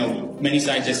many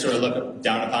scientists sort of look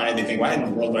down upon it. They think, why in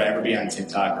the world would I ever be on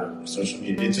TikTok or social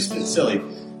media? It's silly.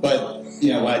 But,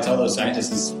 what I tell those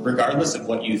scientists is regardless of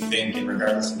what you think and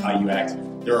regardless of how you act,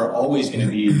 there are always going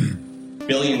to be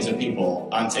billions of people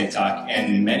on TikTok,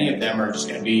 and many of them are just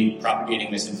going to be propagating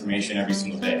misinformation every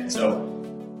single day. So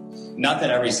not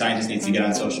that every scientist needs to get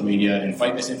on social media and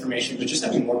fight misinformation, but just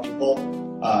having more people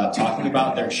talking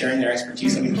about sharing their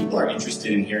expertise. I mean, people are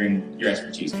interested in hearing your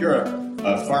expertise. If you're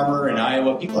a farmer in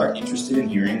Iowa, people are interested in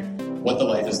hearing what the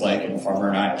life is like of a farmer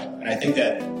in Iowa. And I think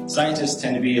that scientists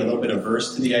tend to be a little bit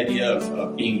averse to the idea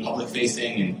of being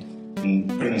public-facing and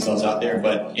putting themselves out there.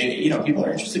 But, people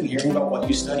are interested in hearing about what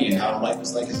you study and how life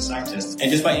is like as a scientist.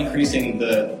 And just by increasing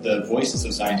the voices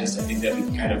of scientists, I think that we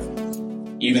can kind of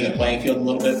even the playing field a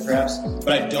little bit, perhaps. But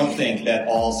I don't think that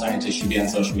all scientists should be on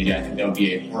social media. I think that would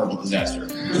be a horrible disaster.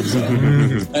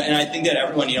 And I think that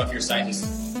everyone, if you're a scientist,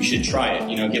 you should try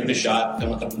it. Give it a shot,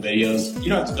 film a couple of videos. You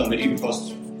don't have to film it. You can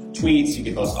post tweets, you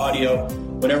can post audio,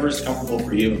 whatever is comfortable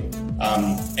for you.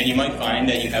 And you might find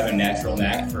that you have a natural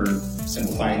knack for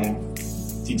simplifying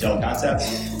detailed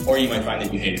concepts, or you might find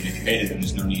that you hate it. If you hate it, then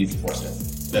there's no need to force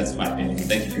it. That's my opinion.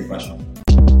 Thank you for your question.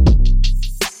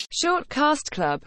 Short Cast Club.